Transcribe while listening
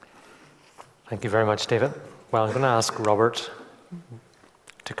Thank you very much, David. Well, I'm going to ask Robert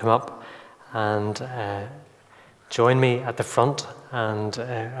to come up and join me at the front, and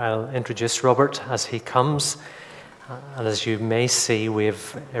I'll introduce Robert as he comes. And as you may see,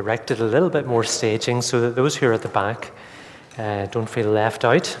 we've erected a little bit more staging so that those who are at the back don't feel left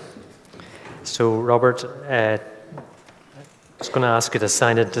out. So, Robert, I was going to ask you to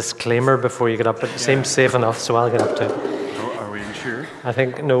sign a disclaimer before you get up, but it seems safe enough, so I'll get up too. Are we insured? I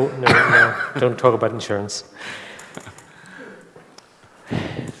think, no, don't talk about insurance.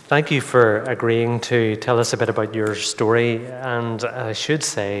 Thank you for agreeing to tell us a bit about your story, and I should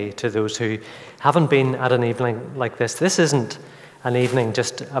say to those who haven't been at an evening like this isn't an evening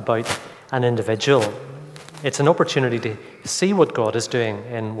just about an individual. It's an opportunity to see what God is doing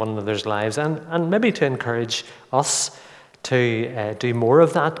in one another's lives, and maybe to encourage us to do more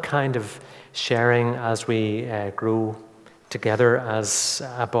of that kind of sharing as we grow together as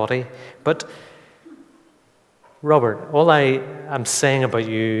a body. But Robert, all I am saying about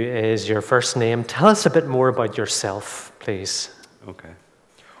you is your first name. Tell us a bit more about yourself, please. Okay.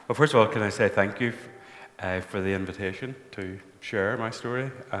 Well, first of all, can I say thank you for the invitation to share my story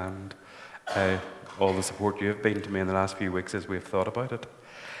and all the support you have been to me in the last few weeks as we've thought about it.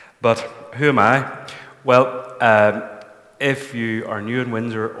 But who am I? Well, if you are new in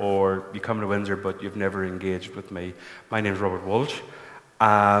Windsor or you come to Windsor but you've never engaged with me, my name is Robert Walsh,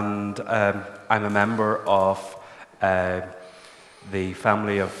 and I'm a member of the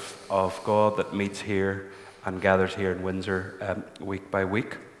family of God that meets here and gathers here in Windsor week by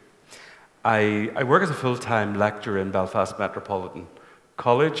week. I work as a full-time lecturer in Belfast Metropolitan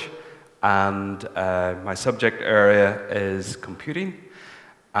College, and my subject area is computing,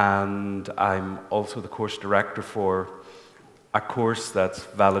 and I'm also the course director for a course that's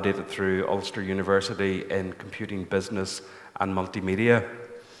validated through Ulster University in computing business and multimedia.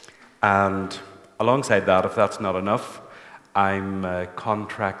 And alongside that, if that's not enough, I'm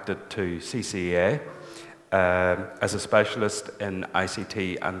contracted to CCEA as a specialist in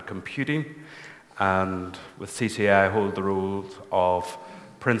ICT and computing. And with CCEA, I hold the roles of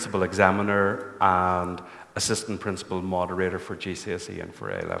principal examiner and assistant principal moderator for GCSE and for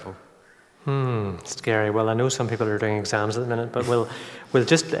A-level. Scary. Well, I know some people are doing exams at the minute, but we'll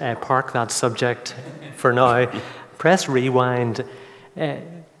just park that subject for now. Press rewind.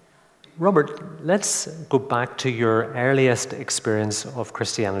 Robert, let's go back to your earliest experience of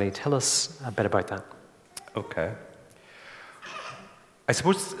Christianity. Tell us a bit about that. Okay. I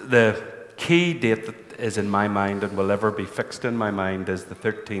suppose the key date that is in my mind and will ever be fixed in my mind is the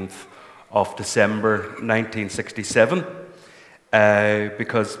 13th of December 1967,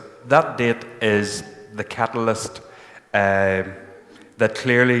 because that date is the catalyst that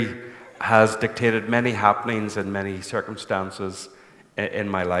clearly has dictated many happenings and many circumstances in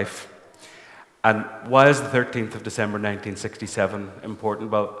my life. And why is the 13th of December 1967 important?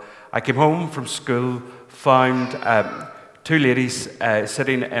 Well, I came home from school, found two ladies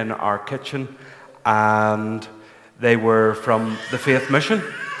sitting in our kitchen, and they were from the Faith Mission.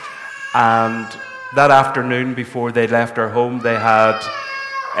 And that afternoon, before they left our home, they had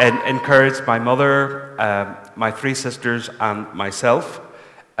encouraged my mother, my three sisters, and myself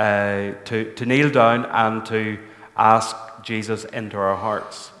to kneel down and to ask Jesus into our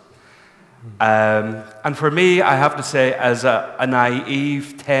hearts. And for me, I have to say, as a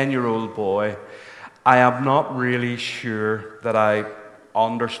naive 10-year-old boy, I am not really sure that I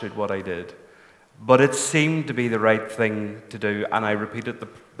understood what I did. But it seemed to be the right thing to do, and I repeated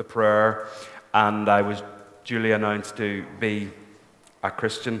the prayer, and I was duly announced to be a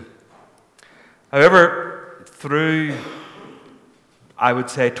Christian. However, through, I would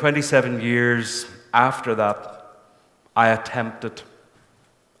say, 27 years after that, I attempted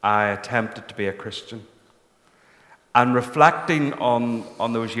to be a Christian. And reflecting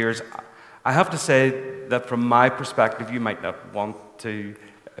on those years, I have to say that from my perspective, you might not want to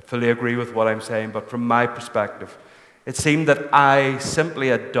fully agree with what I'm saying, but from my perspective, it seemed that I simply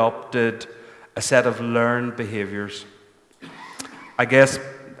adopted a set of learned behaviors. I guess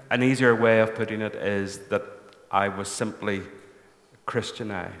an easier way of putting it is that I was simply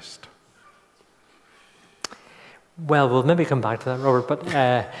Christianized. Well, we'll maybe come back to that, Robert, but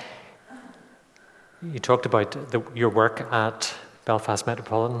you talked about your work at Belfast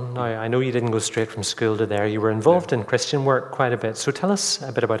Metropolitan. Now, I know you didn't go straight from school to there. You were involved in Christian work quite a bit. So tell us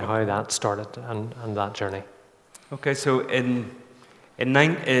a bit about how that started and that journey. Okay, so in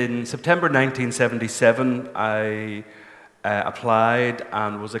September 1977, I applied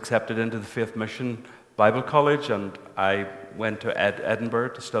and was accepted into the Faith Mission Bible College, and I went to Edinburgh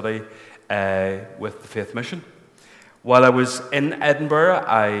to study with the Faith Mission. While I was in Edinburgh,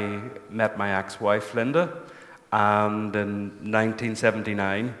 I met my ex-wife, Linda, and in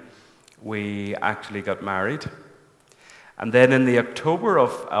 1979, we actually got married. And then in the October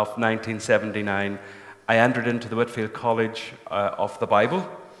of 1979, I entered into the Whitfield College of the Bible,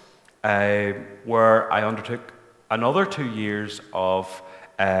 where I undertook another 2 years of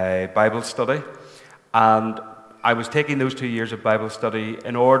Bible study. And I was taking those 2 years of Bible study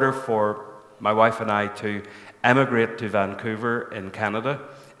in order for my wife and I to emigrate to Vancouver in Canada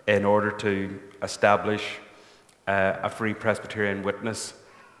in order to establish a Free Presbyterian Witness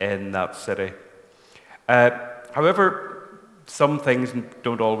in that city. However, some things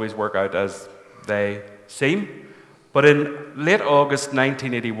don't always work out as they seem. But in late August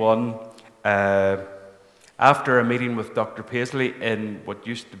 1981, after a meeting with Dr. Paisley in what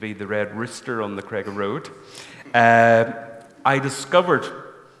used to be the Red Rooster on the Craigor Road, I discovered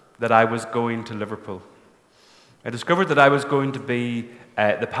that I was going to Liverpool. I discovered that I was going to be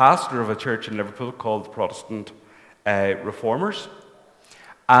the pastor of a church in Liverpool called the Protestant Reformers.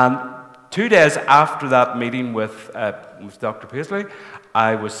 And 2 days after that meeting with Dr. Paisley,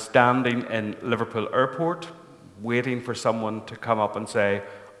 I was standing in Liverpool Airport waiting for someone to come up and say,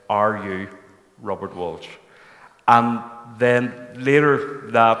 "Are you Robert Walsh?" And then later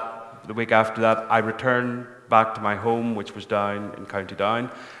the week after that, I returned back to my home, which was down in County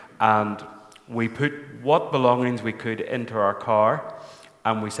Down, and we put what belongings we could into our car,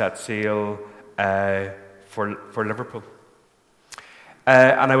 and we set sail for Liverpool.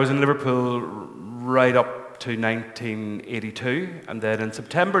 And I was in Liverpool right up to 1982, and then in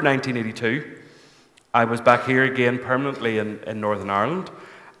September 1982, I was back here again permanently in Northern Ireland,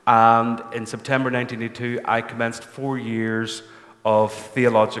 and in September 1982, I commenced 4 years of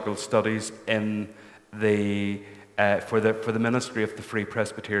theological studies in for the ministry of the Free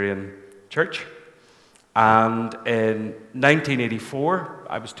Presbyterian Church. And in 1984,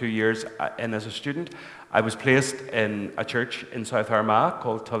 I was 2 years in as a student. I was placed in a church in South Armagh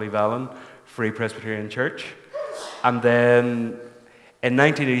called Tullyvallen Free Presbyterian Church. And then in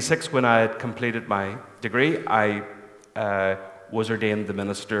 1986, when I had completed my degree, I was ordained the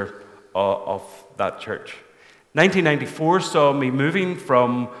minister of that church. 1994 saw me moving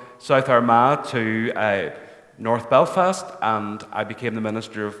from South Armagh to North Belfast, and I became the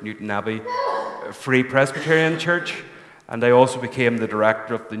minister of Newton Abbey Free Presbyterian Church, and I also became the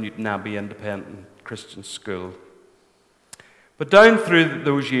director of the Newton Abbey Independent Christian School. But down through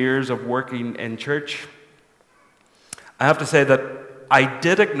those years of working in church, I have to say that I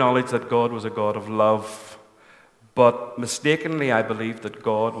did acknowledge that God was a God of love, but mistakenly I believed that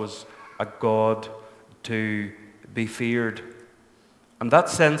God was a God to be feared. And that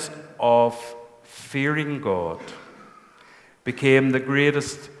sense of fearing God became the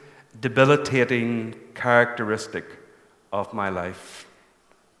greatest debilitating characteristic of my life.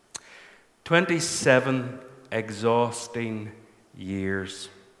 27 exhausting years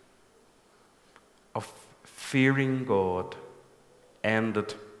of fearing God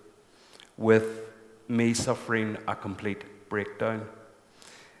ended with me suffering a complete breakdown.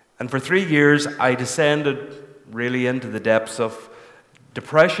 And for 3 years, I descended really into the depths of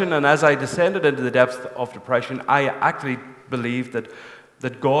depression. And as I descended into the depths of depression, I actually believed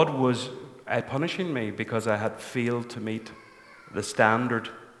that God was punishing me because I had failed to meet the standard.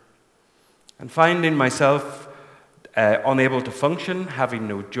 And finding myself unable to function, having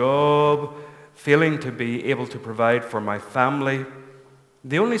no job, failing to be able to provide for my family,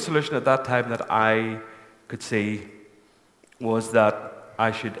 the only solution at that time that I could see was that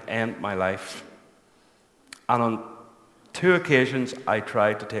I should end my life. And on 2 occasions, I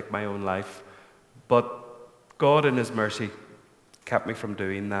tried to take my own life, but God in His mercy kept me from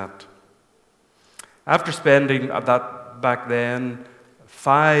doing that. After spending back then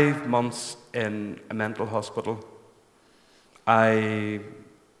 5 months in a mental hospital, I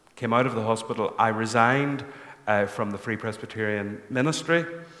came out of the hospital. I resigned from the Free Presbyterian ministry,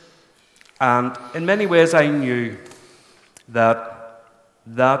 and in many ways I knew that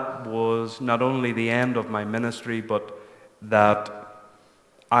that was not only the end of my ministry, but that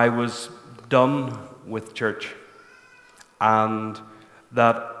I was done with church, and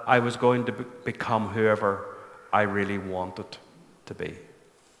that I was going to become whoever I really wanted to be.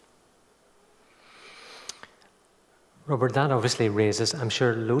 Robert, that obviously raises, I'm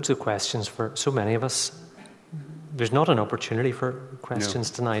sure, loads of questions for so many of us. There's not an opportunity for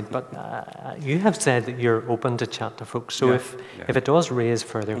questions tonight, but you have said that you're open to chat to folks. So if it does raise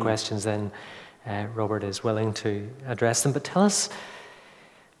further questions, then Robert is willing to address them. But tell us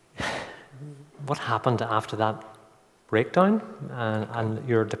what happened after that breakdown and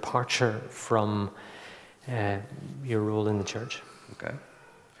your departure from your role in the church. Okay.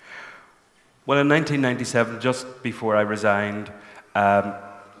 Well, in 1997, just before I resigned,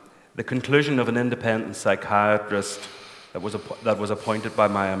 the conclusion of an independent psychiatrist that was appointed by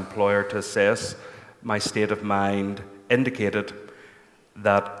my employer to assess my state of mind indicated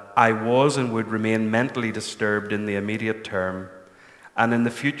that I was and would remain mentally disturbed in the immediate term, and in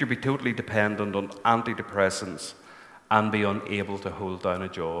the future be totally dependent on antidepressants and be unable to hold down a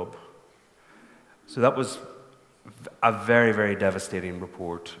job. So that was a very, very devastating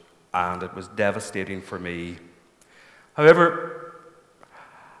report, and it was devastating for me. However,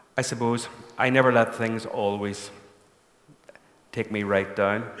 I suppose I never let things always take me right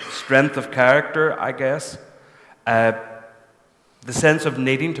down. Strength of character, I guess. The sense of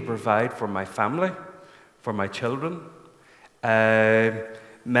needing to provide for my family, for my children,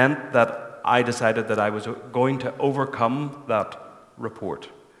 meant that I decided that I was going to overcome that report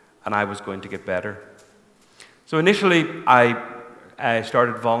and I was going to get better. So initially, I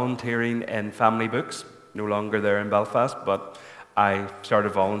started volunteering in family books, no longer there in Belfast, but I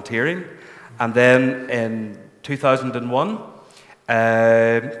started volunteering. And then in 2001,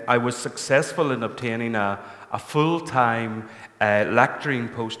 I was successful in obtaining a full-time lecturing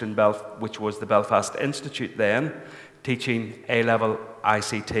post in which was the Belfast Institute then, teaching A-level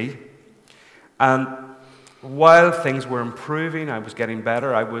ICT. And while things were improving, I was getting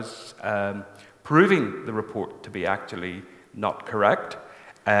better, I was proving the report to be actually not correct.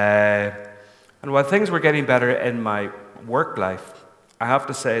 And while things were getting better in my work life, I have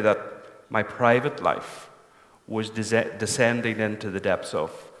to say that my private life was descending into the depths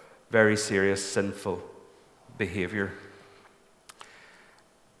of very serious sinful behavior.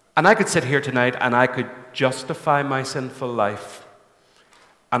 And I could sit here tonight and I could justify my sinful life.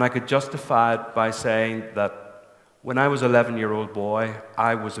 And I could justify it by saying that when I was an 11-year-old boy,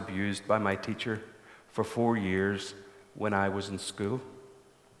 I was abused by my teacher for 4 years when I was in school.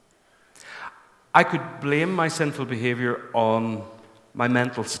 I could blame my sinful behavior on my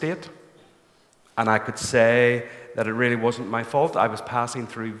mental state, and I could say that it really wasn't my fault. I was passing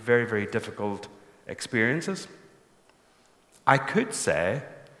through very, very difficult experiences. I could say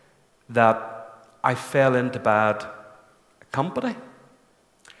that I fell into bad company.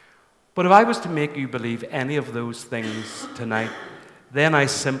 But if I was to make you believe any of those things tonight, then I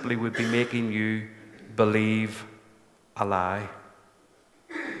simply would be making you believe a lie.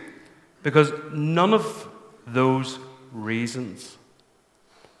 Because none of those reasons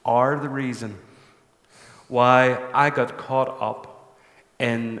are the reason why I got caught up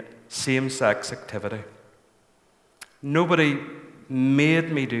in same-sex activity. Nobody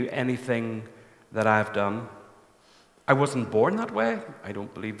made me do anything that I've done. I wasn't born that way. I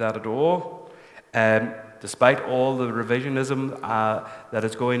don't believe that at all. Despite all the revisionism that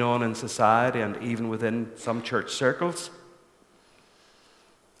is going on in society and even within some church circles,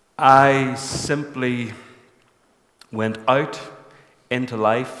 I simply went out into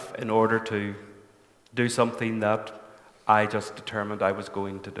life in order to do something that I just determined I was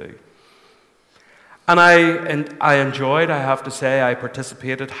going to do. And I enjoyed, I have to say, I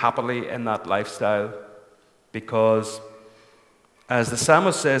participated happily in that lifestyle because, as the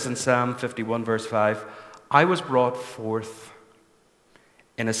psalmist says in Psalm 51, verse 5, I was brought forth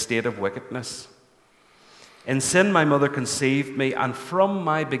in a state of wickedness. In sin my mother conceived me, and from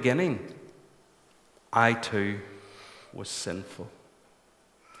my beginning I too was sinful.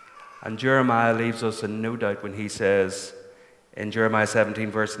 And Jeremiah leaves us in no doubt when he says in Jeremiah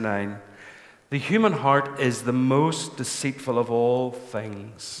 17, verse 9, the human heart is the most deceitful of all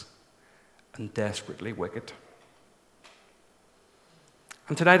things and desperately wicked.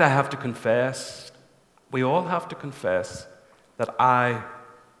 And tonight I have to confess, we all have to confess, that I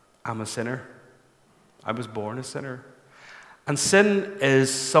am a sinner. I was born a sinner. And sin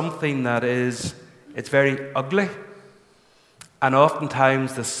is something that it's very ugly. And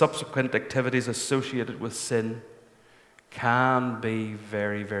oftentimes the subsequent activities associated with sin can be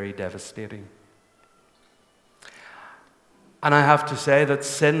very, very devastating. And I have to say that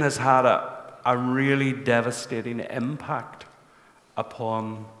sin has had a really devastating impact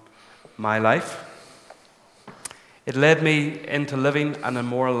upon my life. It led me into living an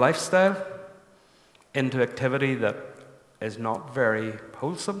immoral lifestyle, into activity that is not very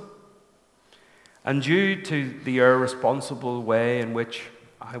wholesome. And due to the irresponsible way in which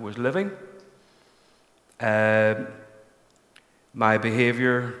I was living, my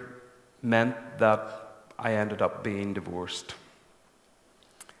behavior meant that I ended up being divorced.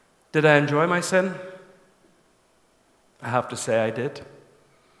 Did I enjoy my sin? I have to say I did.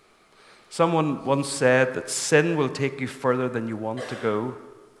 Someone once said that sin will take you further than you want to go.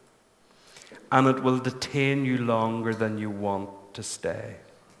 and it will detain you longer than you want to stay.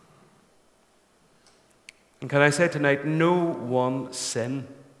 And can I say tonight, no one sin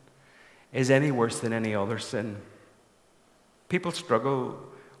is any worse than any other sin. People struggle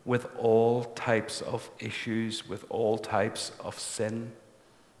with all types of issues, with all types of sin.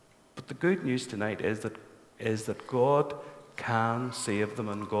 But the good news tonight is that God can save them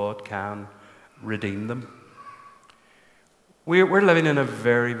and God can redeem them. We're living in a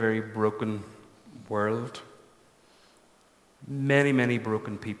very, very broken world. Many, many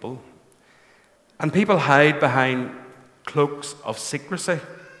broken people. And people hide behind cloaks of secrecy.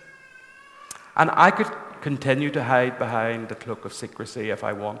 And I could continue to hide behind the cloak of secrecy if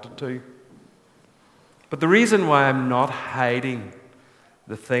I wanted to. But the reason why I'm not hiding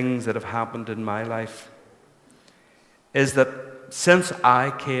the things that have happened in my life is that since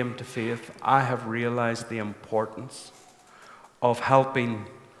I came to faith, I have realized the importance of helping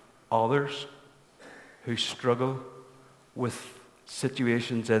others who struggle with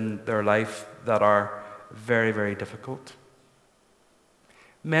situations in their life that are very, very difficult.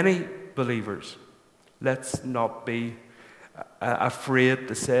 Many believers, let's not be afraid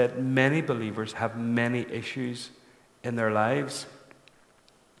to say it, many believers have many issues in their lives.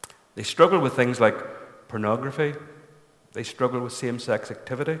 They struggle with things like pornography. They struggle with same-sex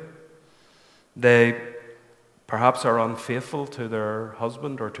activity. They perhaps are unfaithful to their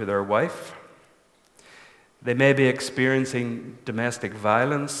husband or to their wife. They may be experiencing domestic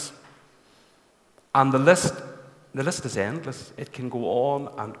violence. And the list is endless. It can go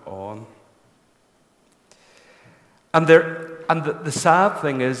on and on. And the sad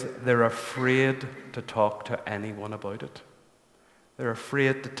thing is they're afraid to talk to anyone about it. They're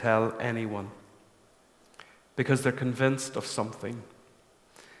afraid to tell anyone because they're convinced of something.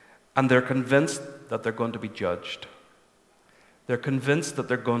 And they're convinced that they're going to be judged. They're convinced that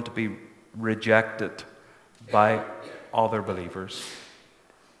they're going to be rejected by other believers.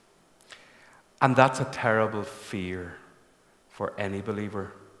 And that's a terrible fear for any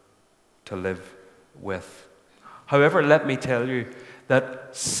believer to live with. However, let me tell you that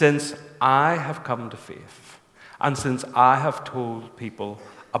since I have come to faith, and since I have told people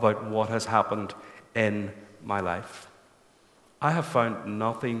about what has happened in my life, I have found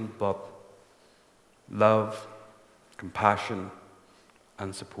nothing but love, compassion,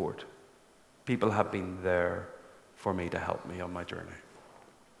 and support. People have been there for me to help me on my journey.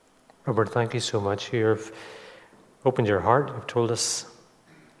 Robert, thank you so much. You've opened your heart. You've told us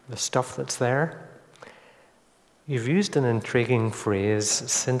the stuff that's there. You've used an intriguing phrase,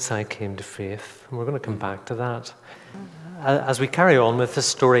 since I came to faith. And we're going to come back to that. As we carry on with this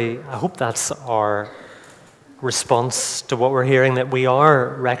story, I hope that's our response to what we're hearing, that we are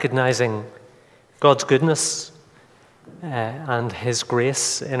recognizing God's goodness and His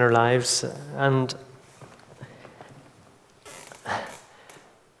grace in our lives. And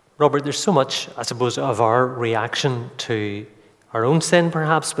Robert, there's so much, I suppose, of our reaction to our own sin,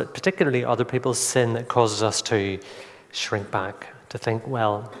 perhaps, but particularly other people's sin that causes us to shrink back, to think,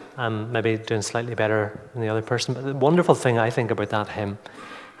 well, I'm maybe doing slightly better than the other person. But the wonderful thing I think about that hymn,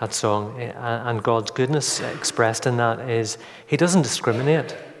 that song, and God's goodness expressed in that is He doesn't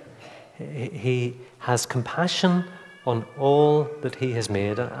discriminate. He has compassion on all that He has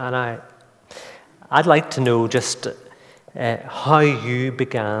made. And I'd like to know just how you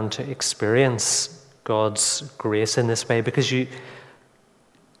began to experience God's grace in this way, because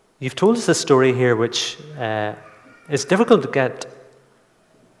you've told us a story here which is difficult to get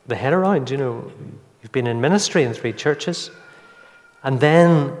the head around. You know, you've been in ministry in 3 churches, and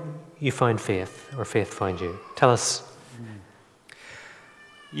then you found faith, or faith found you. Tell us.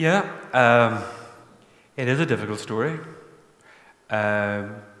 Yeah, it is a difficult story,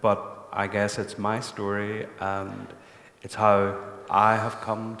 but I guess it's my story, and it's how I have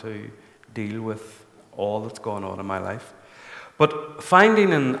come to deal with all that's going on in my life. But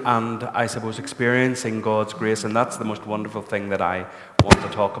finding and I suppose experiencing God's grace, and that's the most wonderful thing that I want to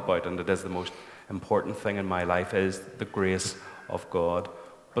talk about, and it is the most important thing in my life, is the grace of God.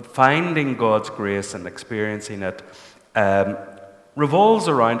 But finding God's grace and experiencing it revolves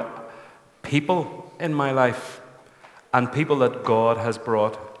around people in my life and people that God has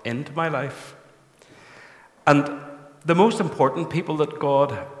brought into my life. And the most important people that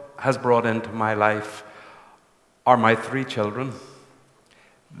God has brought into my life are my 3 children.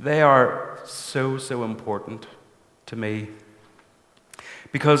 They are so, so important to me,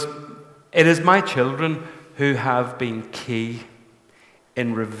 because it is my children who have been key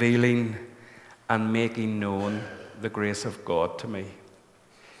in revealing and making known the grace of God to me.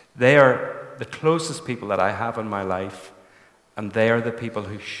 They are the closest people that I have in my life, and they are the people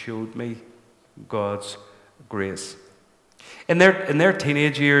who showed me God's grace. In their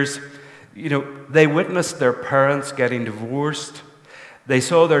teenage years, they witnessed their parents getting divorced. They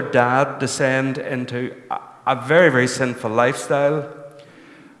saw their dad descend into a very, very sinful lifestyle.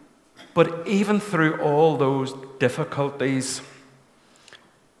 But even through all those difficulties,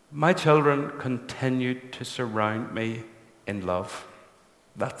 my children continued to surround me in love.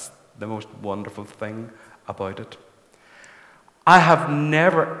 That's the most wonderful thing about it. I have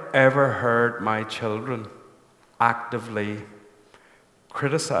never, ever heard my children actively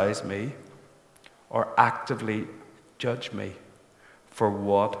criticize me or actively judge me for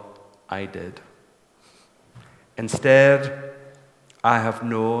what I did. Instead, I have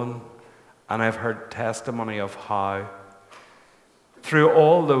known and I've heard testimony of how, through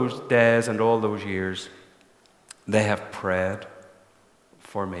all those days and all those years, they have prayed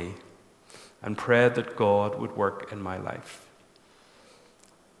for me and prayed that God would work in my life.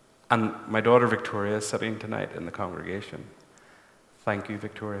 And my daughter Victoria is sitting tonight in the congregation. Thank you,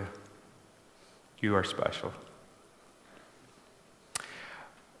 Victoria. You are special.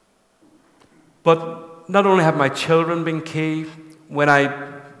 But not only have my children been key, when I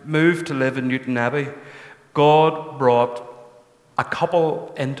moved to live in Newton Abbey, God brought a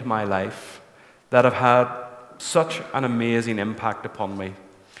couple into my life that have had such an amazing impact upon me.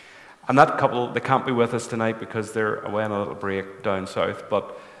 And that couple, they can't be with us tonight because they're away on a little break down south,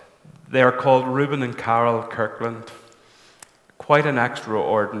 but they are called Reuben and Carol Kirkland. Quite an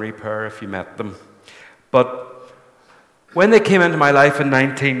extraordinary pair if you met them. But when they came into my life in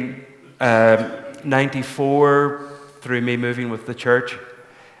 1994, through me moving with the church,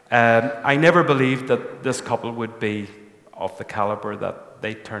 I never believed that this couple would be of the caliber that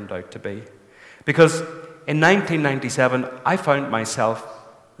they turned out to be. Because in 1997, I found myself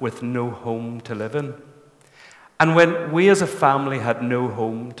with no home to live in. And when we as a family had no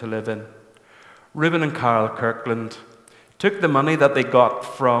home to live in, Reuben and Carol Kirkland took the money that they got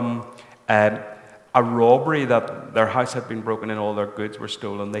from a robbery that their house had been broken and all their goods were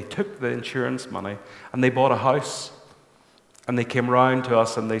stolen. They took the insurance money and they bought a house. And they came round to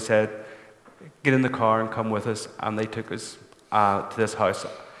us and they said, get in the car and come with us. And they took us to this house.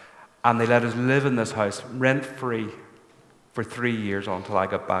 And they let us live in this house rent-free for 3 years until I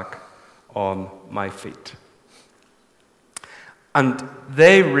got back on my feet. And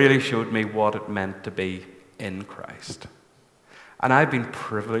they really showed me what it meant to be in Christ. And I've been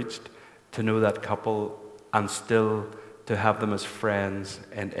privileged to know that couple and still to have them as friends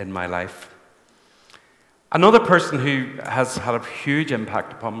in my life. Another person who has had a huge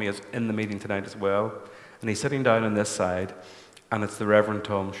impact upon me is in the meeting tonight as well. And he's sitting down on this side, and it's the Reverend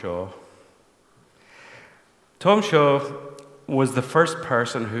Tom Shaw. Tom Shaw was the first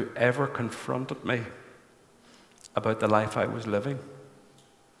person who ever confronted me about the life I was living.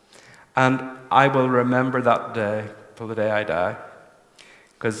 And I will remember that day till the day I die,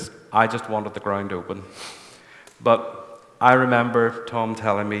 because I just wanted the ground open. But I remember Tom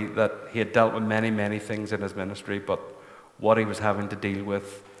telling me that he had dealt with many, many things in his ministry, but what he was having to deal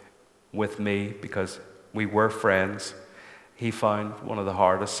with me, because we were friends, he found one of the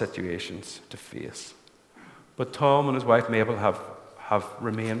hardest situations to face. But Tom and his wife Mabel have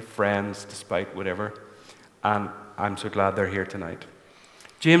remained friends despite whatever, and I'm so glad they're here tonight.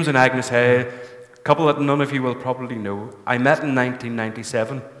 James and Agnes Hay, a couple that none of you will probably know. I met in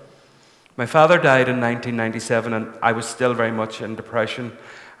 1997. My father died in 1997, and I was still very much in depression.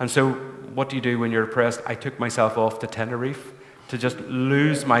 And so what do you do when you're depressed? I took myself off to Tenerife to just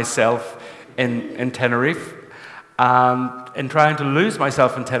lose myself in Tenerife. And in trying to lose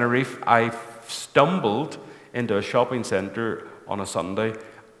myself in Tenerife, I stumbled into a shopping centre on a Sunday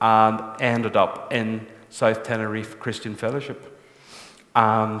and ended up in South Tenerife Christian Fellowship.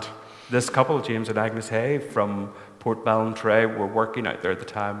 And this couple, James and Agnes Hay from Port Ballantrae, were working out there at the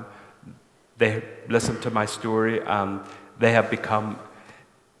time. They listened to my story and they have become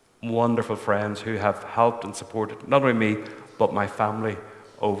wonderful friends who have helped and supported not only me but my family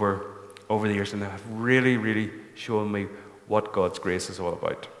over the years, and they have really, really shown me what God's grace is all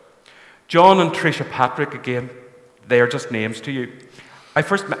about. John and Tricia Patrick, again, they are just names to you.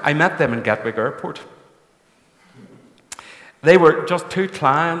 I met them in Gatwick Airport. They were just two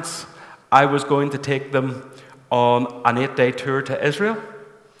clients. I was going to take them on an 8-day tour to Israel.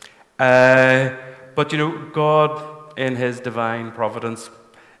 But God, in His divine providence,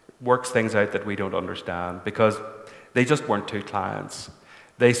 works things out that we don't understand, because they just weren't two clients.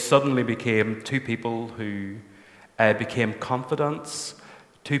 They suddenly became two people who became confidants,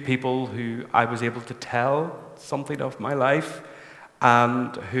 two people who I was able to tell something of my life,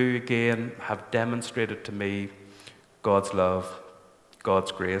 and who again have demonstrated to me God's love,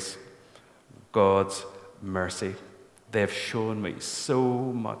 God's grace, God's mercy. They've shown me so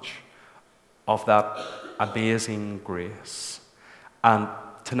much of that amazing grace. And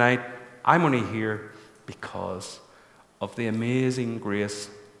tonight, I'm only here because of the amazing grace,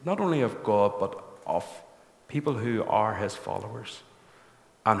 not only of God, but of people who are his followers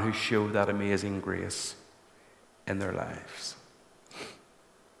and who show that amazing grace in their lives.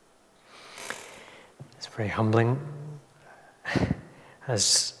 It's very humbling.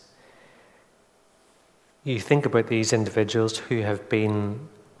 As you think about these individuals who have been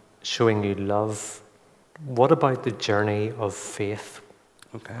showing you love, what about the journey of faith?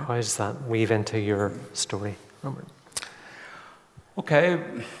 Okay. How does that weave into your story, Robert? Okay,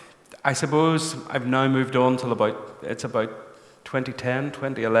 I suppose I've now moved on till about 2010,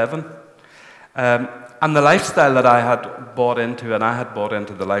 2011. And the lifestyle that I had bought into, and I had bought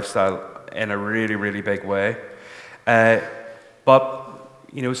into the lifestyle in a really, really big way. But,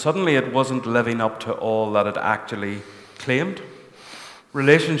 suddenly it wasn't living up to all that it actually claimed.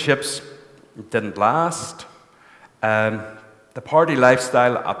 Relationships didn't last. The party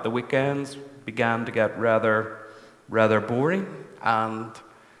lifestyle at the weekends began to get rather boring, and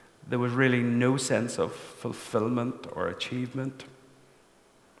there was really no sense of fulfillment or achievement.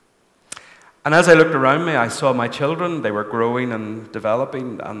 And as I looked around me, I saw my children. They were growing and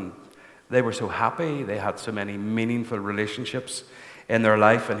developing, and they were so happy. They had so many meaningful relationships in their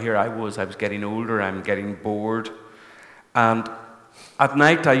life, and here I was getting older, I'm getting bored. And at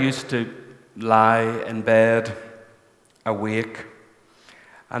night I used to lie in bed, awake,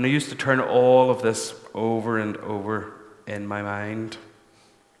 and I used to turn all of this over and over in my mind.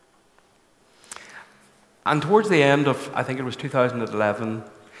 And towards the end of, I think it was 2011,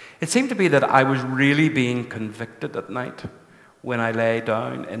 it seemed to be that I was really being convicted at night when I lay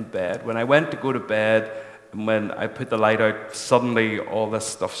down in bed. When I went to go to bed, and when I put the light out, suddenly all this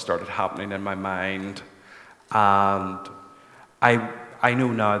stuff started happening in my mind. And I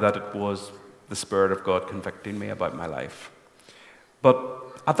know now that it was the Spirit of God convicting me about my life.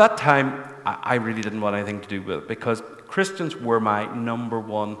 But at that time, I really didn't want anything to do with it, because Christians were my number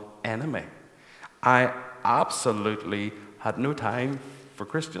one enemy. I absolutely had no time for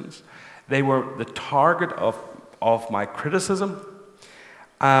Christians. They were the target of my criticism,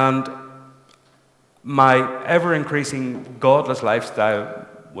 and my ever-increasing godless lifestyle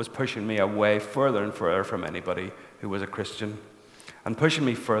was pushing me away further and further from anybody who was a Christian, and pushing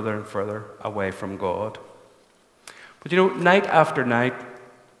me further and further away from God. But night after night,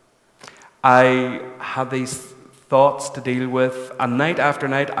 I had these thoughts to deal with, and night after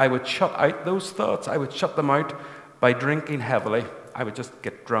night, I would shut out those thoughts. I would shut them out by drinking heavily. I would just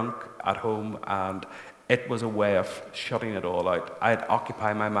get drunk at home, and it was a way of shutting it all out. I'd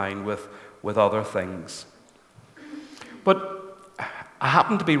occupy my mind with other things. But I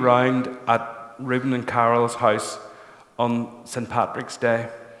happened to be round at Reuben and Carol's house on St. Patrick's Day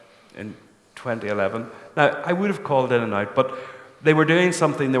in 2011. Now, I would have called in and out, but they were doing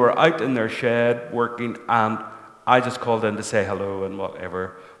something. They were out in their shed working, and I just called in to say hello and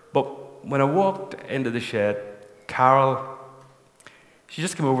whatever. But when I walked into the shed, Carol, she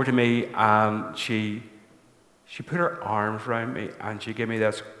just came over to me, and she put her arms around me, and she gave me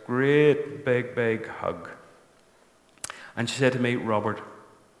this great big hug. And she said to me, "Robert,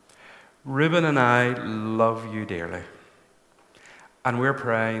 Reuben and I love you dearly, and we're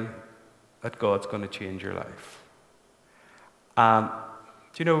praying that God's going to change your life." And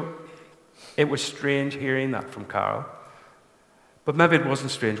it was strange hearing that from Carol, but maybe it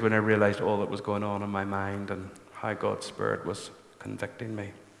wasn't strange when I realized all that was going on in my mind and how God's Spirit was convicting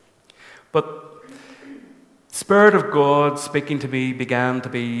me. But the Spirit of God speaking to me began to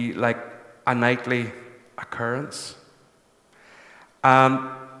be like a nightly occurrence. And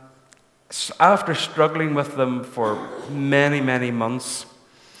after struggling with them for many months,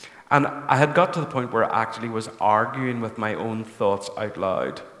 and I had got to the point where I actually was arguing with my own thoughts out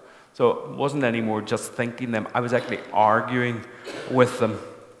loud. So it wasn't anymore just thinking them, I was actually arguing with them.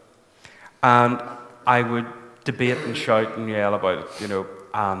 And I would debate and shout and yell about it,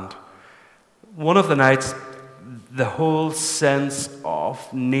 And one of the nights, the whole sense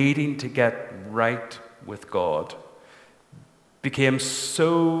of needing to get right with God became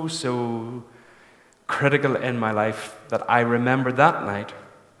so critical in my life that I remember that night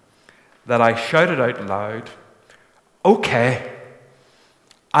that I shouted out loud, "Okay,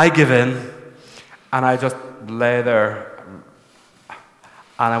 I give in," and I just lay there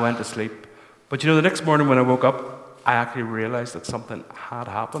and I went to sleep. But the next morning when I woke up, I actually realized that something had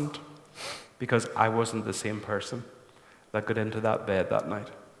happened, because I wasn't the same person that got into that bed that night.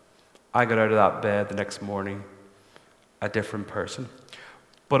 I got out of that bed the next morning a different person.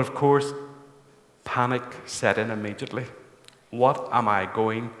 But of course, panic set in immediately. What am I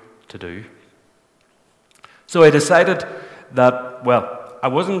going to do? So I decided that, well, I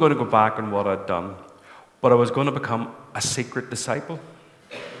wasn't going to go back on what I'd done, but I was going to become a secret disciple.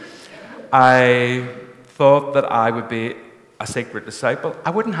 I thought that I would be a secret disciple.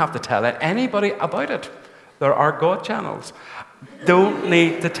 I wouldn't have to tell anybody about it. There are God channels. Don't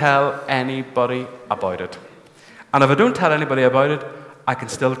need to tell anybody about it. And if I don't tell anybody about it, I can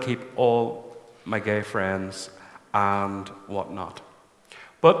still keep all my gay friends and whatnot.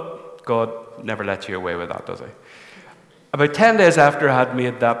 But God never lets you away with that, does he? About 10 days after I had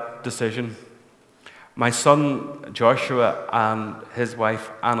made that decision, my son Joshua and his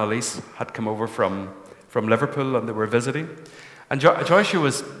wife Annalise had come over from Liverpool, and they were visiting. And Joshua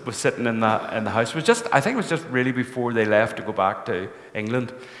was sitting in the house. I think it was just really before they left to go back to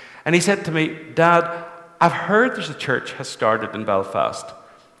England. And he said to me, "Dad, I've heard there's a church has started in Belfast,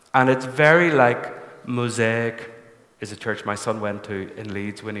 and it's very like Mosaic is a church my son went to in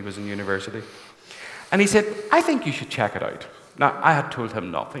Leeds when he was in university." And he said, "I think you should check it out." Now, I had told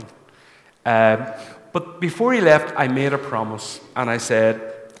him nothing. But before he left, I made a promise, and I said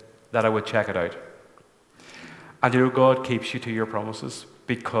that I would check it out. And you know, God keeps you to your promises,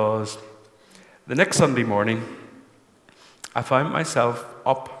 because the next Sunday morning, I found myself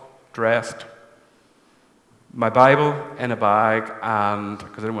up, dressed, my Bible in a bag, and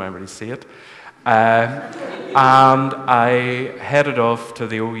because I didn't want anybody to see it, and I headed off to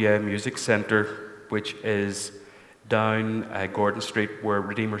the OUA Music Centre, which is down Gordon Street, where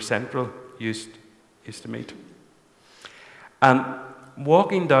Redeemer Central used to meet. And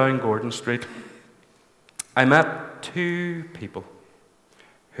walking down Gordon Street, I met two people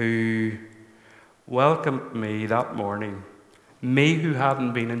who welcomed me that morning. Me, who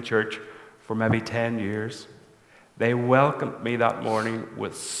hadn't been in church for maybe 10 years, they welcomed me that morning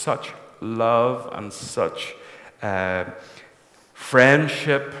with such love and such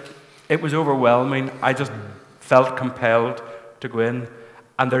friendship. It was overwhelming. I just felt compelled to go in.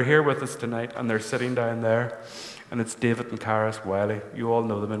 And they're here with us tonight, and they're sitting down there. And it's David and Caris Wiley. You all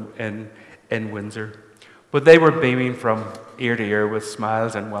know them in Windsor. But they were beaming from ear to ear with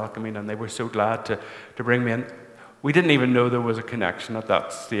smiles and welcoming, and they were so glad to bring me in. We didn't even know there was a connection at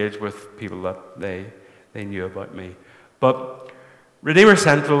that stage with people that they knew about me. But Redeemer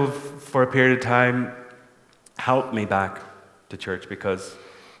Central, for a period of time, helped me back to church, because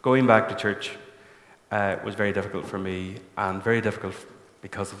going back to church was very difficult for me, and very difficult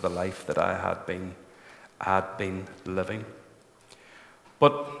because of the life that I had been living.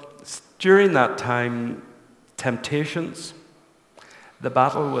 But during that time, temptations, the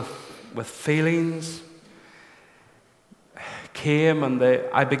battle with feelings came, and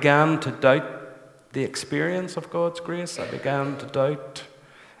I began to doubt the experience of God's grace. I began to doubt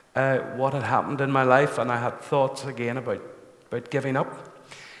what had happened in my life, and I had thoughts again about giving up.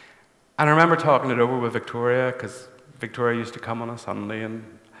 And I remember talking it over with Victoria, because Victoria used to come on a Sunday and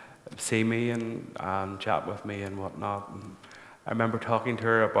see me and chat with me and whatnot. And I remember talking to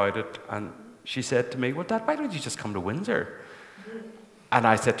her about it, and she said to me, "Well, Dad, why don't you just come to Windsor?" And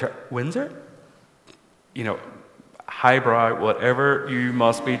I said to her, "Windsor? You know, highbrow, whatever, you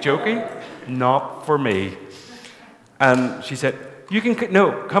must be joking. Not for me." And she said,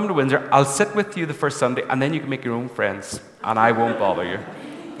 come to Windsor. I'll sit with you the first Sunday, and then you can make your own friends, and I won't bother you."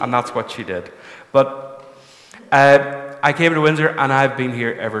 And that's what she did. But I came to Windsor, and I've been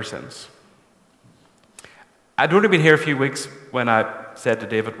here ever since. I'd only been here a few weeks when I said to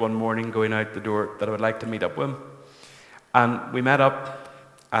David one morning, going out the door, that I would like to meet up with him. And we met up,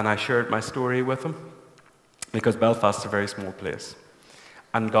 and I shared my story with him, because Belfast is a very small place,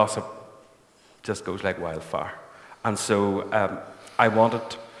 and gossip just goes like wildfire. And so I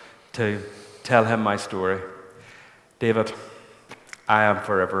wanted to tell him my story. "David, I am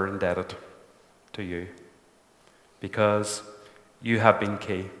forever indebted to you, because you have been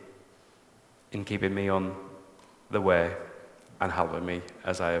key in keeping me on the way and helping me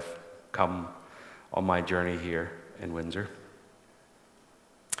as I have come on my journey here in Windsor."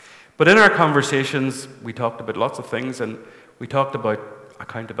 But in our conversations, we talked about lots of things, and we talked about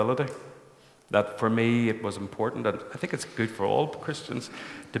accountability. That for me, it was important, and I think it's good for all Christians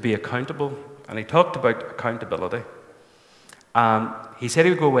to be accountable. And he talked about accountability. He said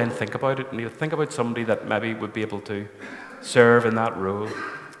he would go away and think about it, and he would think about somebody that maybe would be able to serve in that role.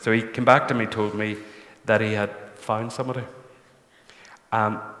 So he came back to me, told me that he had found somebody.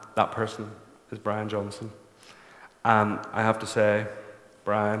 And that person is Brian Johnson. And I have to say,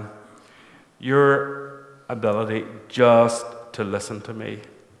 Brian, your ability just to listen to me,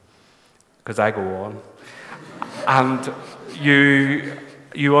 because I go on, and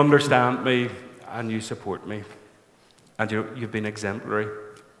you understand me, and you support me. And you've been exemplary,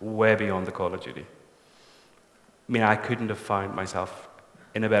 way beyond the call of duty. I mean, I couldn't have found myself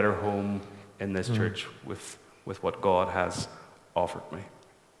in a better home in this church with what God has offered me.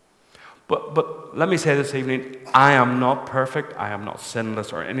 But let me say this evening, I am not perfect, I am not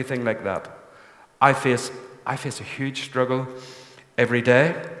sinless or anything like that. I face a huge struggle every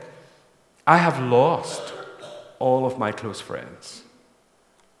day. I have lost all of my close friends.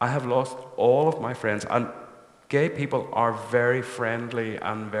 I have lost all of my friends, and gay people are very friendly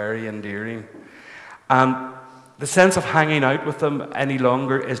and very endearing. And the sense of hanging out with them any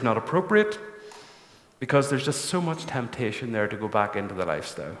longer is not appropriate because there's just so much temptation there to go back into the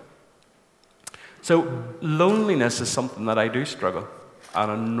lifestyle. So loneliness is something that I do struggle an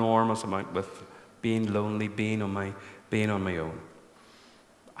enormous amount with, being lonely, being on my own.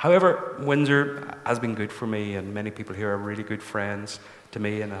 However, Windsor has been good for me, and many people here are really good friends to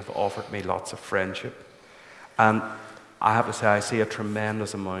me and have offered me lots of friendship. And I have to say, I see a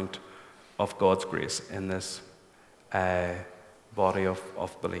tremendous amount of God's grace in this body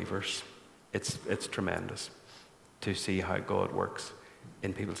of believers. It's tremendous to see how God works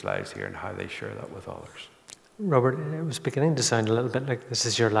in people's lives here and how they share that with others. Robert, it was beginning to sound a little bit like this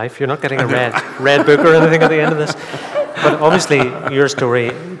is your life. You're not getting a red book or anything at the end of this. But obviously your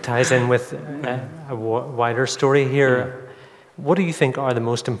story ties in with a wider story here. What do you think are the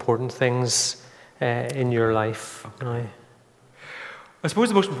most important things in your life now? I suppose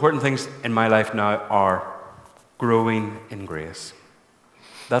the most important things in my life now are growing in grace.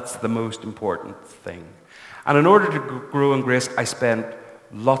 That's the most important thing. And in order to grow in grace, I spent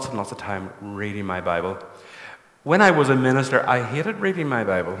lots and lots of time reading my Bible. When I was a minister, I hated reading my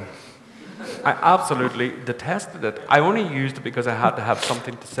Bible. I absolutely detested it. I only used it because I had to have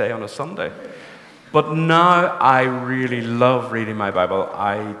something to say on a Sunday. But now I really love reading my Bible.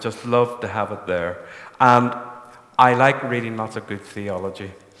 I just love to have it there. And I like reading lots of good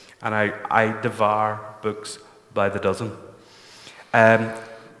theology. And I devour books by the dozen. And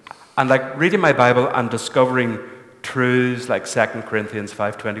like reading my Bible and discovering truths like 2 Corinthians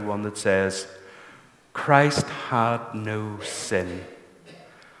 5:21 that says, Christ had no sin,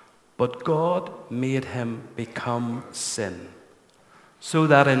 but God made him become sin, so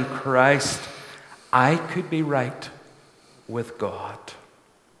that in Christ I could be right with God.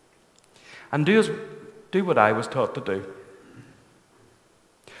 And do what I was taught to do.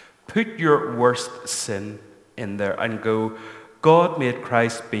 Put your worst sin in there and go, God made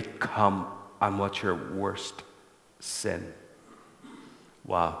Christ become, and what's your worst sin?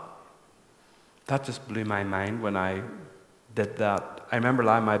 Wow. That just blew my mind when I did that. I remember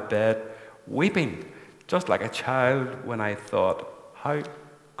lying in my bed, weeping, just like a child, when I thought how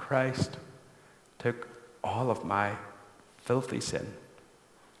Christ took all of my filthy sin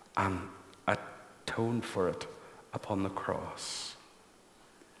and atoned for it upon the cross.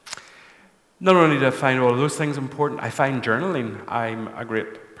 Not only do I find all of those things important, I find journaling. I'm a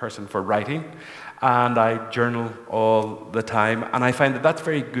great person for writing, and I journal all the time, and I find that that's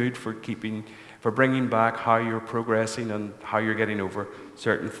very good for bringing back how you're progressing and how you're getting over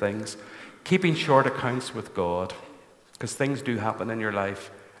certain things. Keeping short accounts with God, because things do happen in your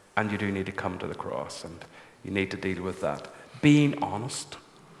life, and you do need to come to the cross, and you need to deal with that. Being honest.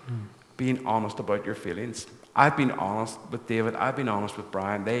 Being honest about your feelings. I've been honest with David. I've been honest with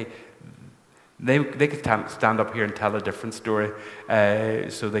Brian. They could stand up here and tell a different story,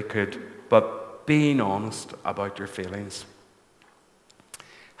 so they could. But being honest about your feelings.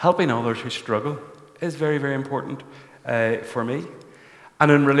 Helping others who struggle is very, very important for me.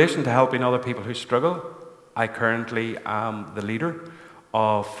 And in relation to helping other people who struggle, I currently am the leader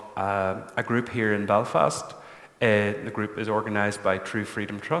of a group here in Belfast. The group is organised by True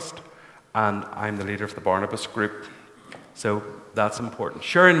Freedom Trust, and I'm the leader of the Barnabas group. So that's important.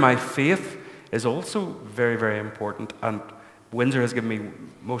 Sharing my faith is also very, very important, and Windsor has given me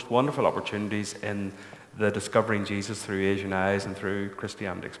most wonderful opportunities in the Discovering Jesus Through Asian Eyes and through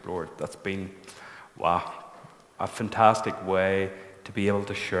Christianity Explored. That's been, wow, a fantastic way to be able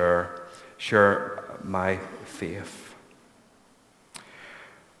to share my faith.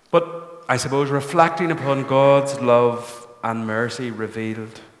 But I suppose reflecting upon God's love and mercy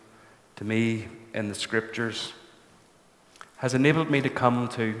revealed to me in the Scriptures has enabled me to come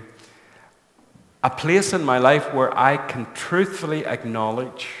to a place in my life where I can truthfully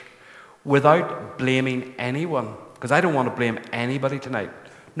acknowledge, without blaming anyone, because I don't want to blame anybody tonight.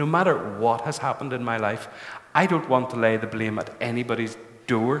 No matter what has happened in my life, I don't want to lay the blame at anybody's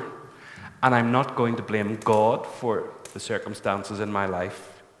door, and I'm not going to blame God for the circumstances in my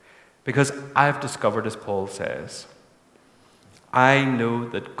life, because I've discovered, as Paul says, I know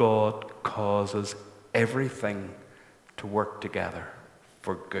that God causes everything to work together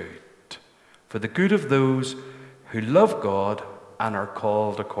for good, for the good of those who love God and are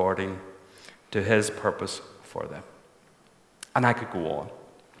called according to his purpose for them. And I could go on,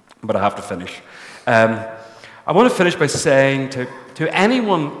 but I have to finish. I want to finish by saying to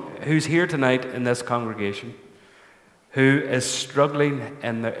anyone who's here tonight in this congregation who is struggling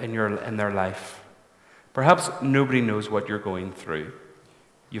in their life, perhaps nobody knows what you're going through.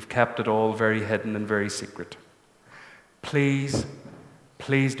 You've kept it all very hidden and very secret. Please,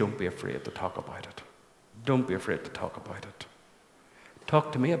 please don't be afraid to talk about it. Don't be afraid to talk about it.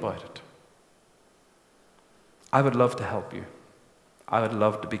 Talk to me about it. I would love to help you. I would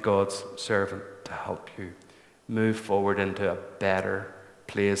love to be God's servant to help you move forward into a better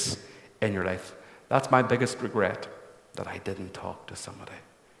place in your life. That's my biggest regret, that I didn't talk to somebody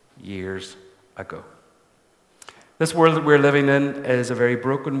years ago. This world that we're living in is a very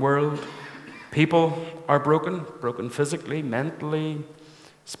broken world. People are broken physically, mentally,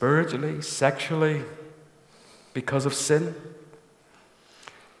 spiritually, sexually, because of sin.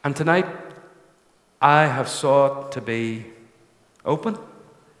 And tonight, I have sought to be open.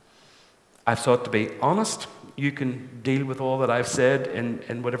 I've sought to be honest. You can deal with all that I've said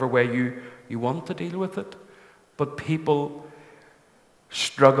in whatever way you want to deal with it. But people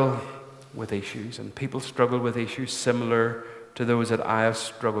struggle with issues, and people struggle with issues similar to those that I have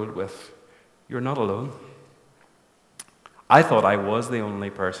struggled with. You're not alone. I thought I was the only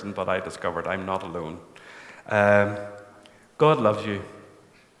person, but I discovered I'm not alone. God loves you.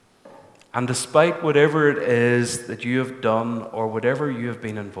 And despite whatever it is that you have done or whatever you have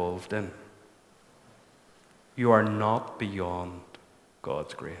been involved in, you are not beyond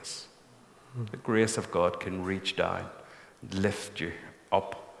God's grace. The grace of God can reach down, lift you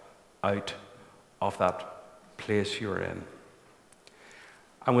up out of that place you're in.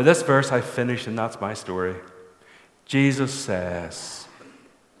 And with this verse I finish, and that's my story. Jesus says,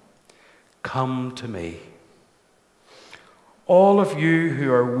 "Come to me, all of you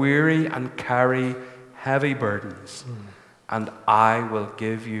who are weary and carry heavy burdens, and I will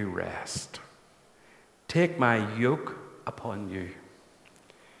give you rest. Take my yoke upon you.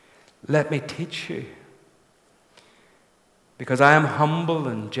 Let me teach you, because I am humble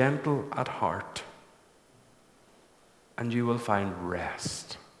and gentle at heart, and you will find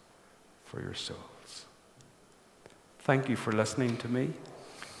rest for your souls." Thank you for listening to me.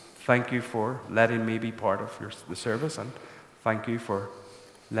 Thank you for letting me be part of the service, and thank you for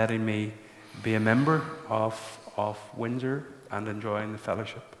letting me be a member of Windsor and enjoying the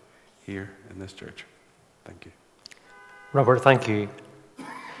fellowship here in this church. Thank you. Robert, thank you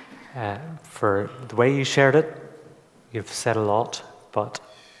for the way you shared it. You've said a lot, but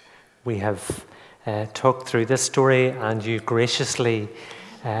we have talked through this story, and you graciously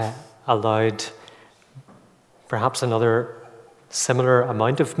allowed perhaps another similar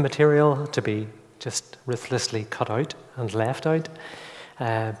amount of material to be just ruthlessly cut out and left out.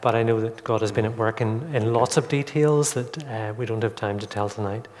 But I know that God has been at work in lots of details that we don't have time to tell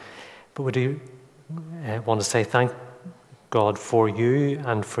tonight. But we do want to say thank God for you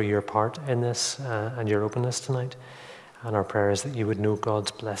and for your part in this and your openness tonight. And our prayer is that you would know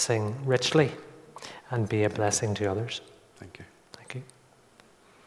God's blessing richly and be a blessing to others. Thank you.